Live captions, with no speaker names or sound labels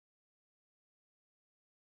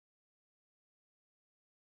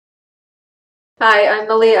Hi, I'm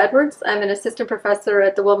Malia Edwards. I'm an assistant professor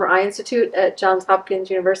at the Wilmer Eye Institute at Johns Hopkins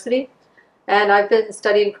University, and I've been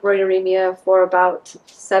studying choroideremia for about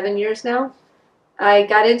 7 years now. I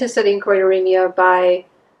got into studying choroideremia by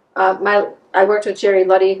I worked with Jerry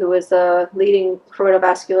Luddy, who is a leading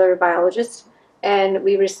choroidovascular biologist, and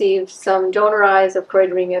we received some donor eyes of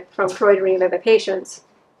choroideremia from choroideremia patients.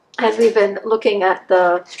 And we've been looking at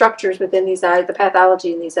the structures within these eyes, the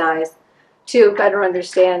pathology in these eyes, to better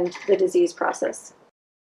understand the disease process.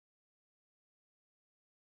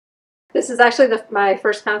 This is actually my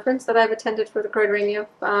first conference that I've attended for the Choroideremia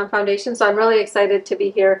Foundation, so I'm really excited to be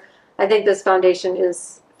here. I think this foundation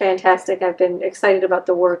is fantastic. I've been excited about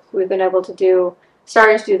the work we've been able to do,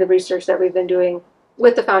 starting to do the research that we've been doing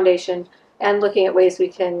with the foundation, and looking at ways we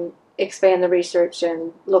can expand the research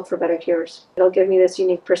and look for better cures. It'll give me this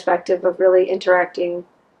unique perspective of really interacting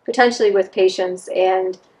potentially with patients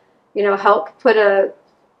and, help put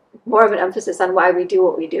more of an emphasis on why we do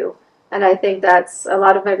what we do. And I think that's a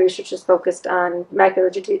lot of my research is focused on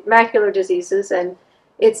macular diseases, and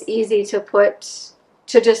it's easy to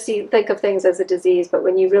just think of things as a disease, but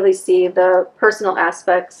when you really see the personal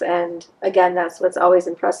aspects, and again, that's what's always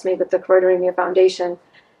impressed me with the Choroideremia Foundation,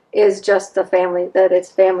 is just the family, that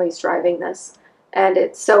it's families driving this. And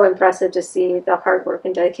it's so impressive to see the hard work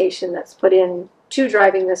and dedication that's put in to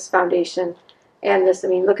driving this foundation. And this,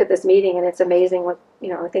 look at this meeting, and it's amazing what,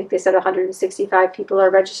 I think they said 165 people are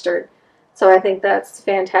registered. So I think that's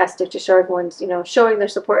fantastic to show everyone's, showing their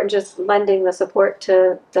support and just lending the support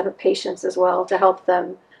to the patients as well to help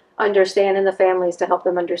them understand, and the families to help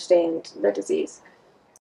them understand the disease.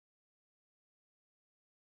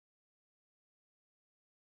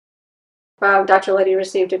 Dr. Letty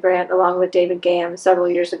received a grant along with David Gam several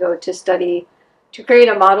years ago to create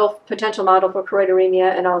a potential model for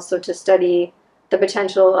choroideremia, and also to study the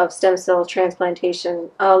potential of stem cell transplantation.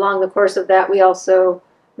 Along the course of that, we also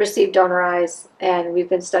received donor eyes, and we've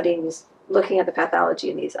been looking at the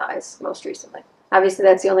pathology in these eyes most recently. Obviously,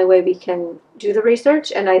 that's the only way we can do the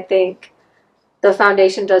research, and I think the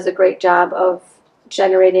foundation does a great job of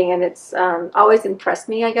generating, and it's always impressed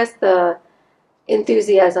me, I guess, the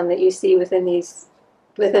enthusiasm that you see within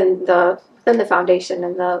the foundation,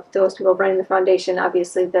 and those people running the foundation.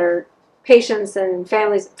 Obviously, they're patients and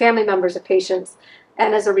family members of patients,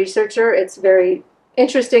 and as a researcher, it's very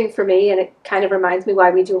interesting for me, and it kind of reminds me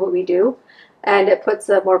why we do what we do, and it puts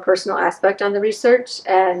a more personal aspect on the research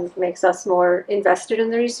and makes us more invested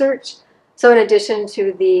in the research. So in addition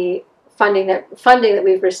to the funding that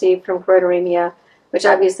we've received from choroideremia, which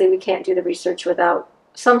obviously we can't do the research without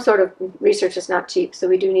some sort of research, is not cheap, so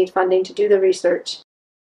we do need funding to do the research.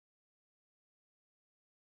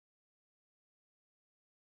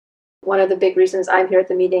 One of the big reasons I'm here at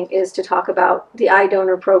the meeting is to talk about the eye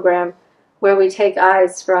donor program, where we take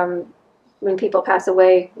eyes from when people pass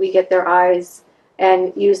away. We get their eyes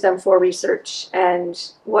and use them for research. And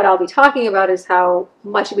what I'll be talking about is how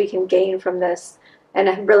much we can gain from this, and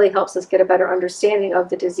it really helps us get a better understanding of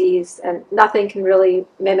the disease. And nothing can really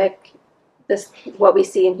mimic what we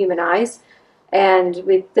see in human eyes. And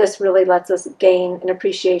this really lets us gain an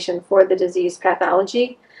appreciation for the disease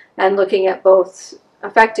pathology, and looking at both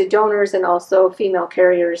affected donors and also female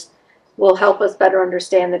carriers will help us better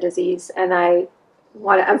understand the disease. And I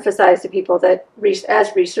want to emphasize to people that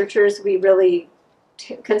as researchers, we really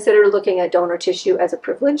consider looking at donor tissue as a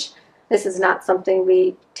privilege. This is not something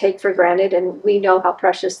we take for granted, and we know how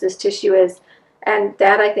precious this tissue is. And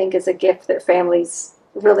that, I think, is a gift that families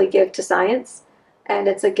really give to science. And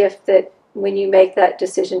it's a gift that when you make that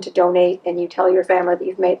decision to donate and you tell your family that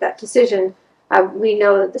you've made that decision, we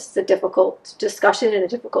know that this is a difficult discussion and a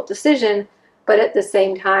difficult decision, but at the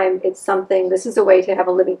same time, this is a way to have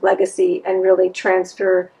a living legacy and really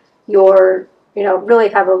transfer really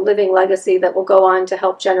have a living legacy that will go on to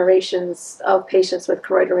help generations of patients with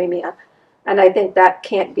choroideremia. And I think that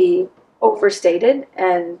can't be overstated.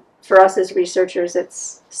 And for us as researchers,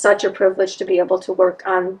 it's such a privilege to be able to work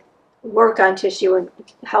on tissue and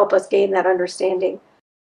help us gain that understanding.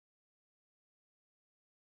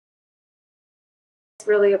 It's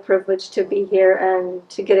really a privilege to be here and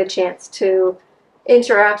to get a chance to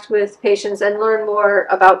interact with patients and learn more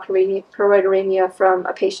about choroideremia from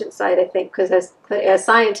a patient side, I think, because as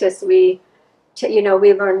scientists, we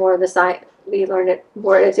learn more of the science. We learn it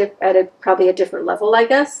more at probably a different level, I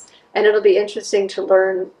guess. And it'll be interesting to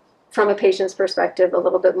learn from a patient's perspective a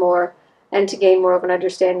little bit more, and to gain more of an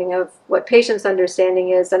understanding of what patients' understanding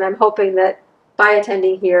is. And I'm hoping that by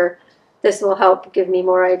attending here, this will help give me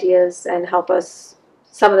more ideas and help us,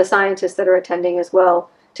 some of the scientists that are attending as well,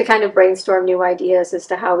 to kind of brainstorm new ideas as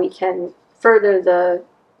to how we can further the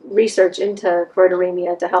research into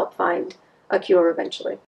choroideremia to help find a cure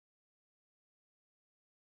eventually.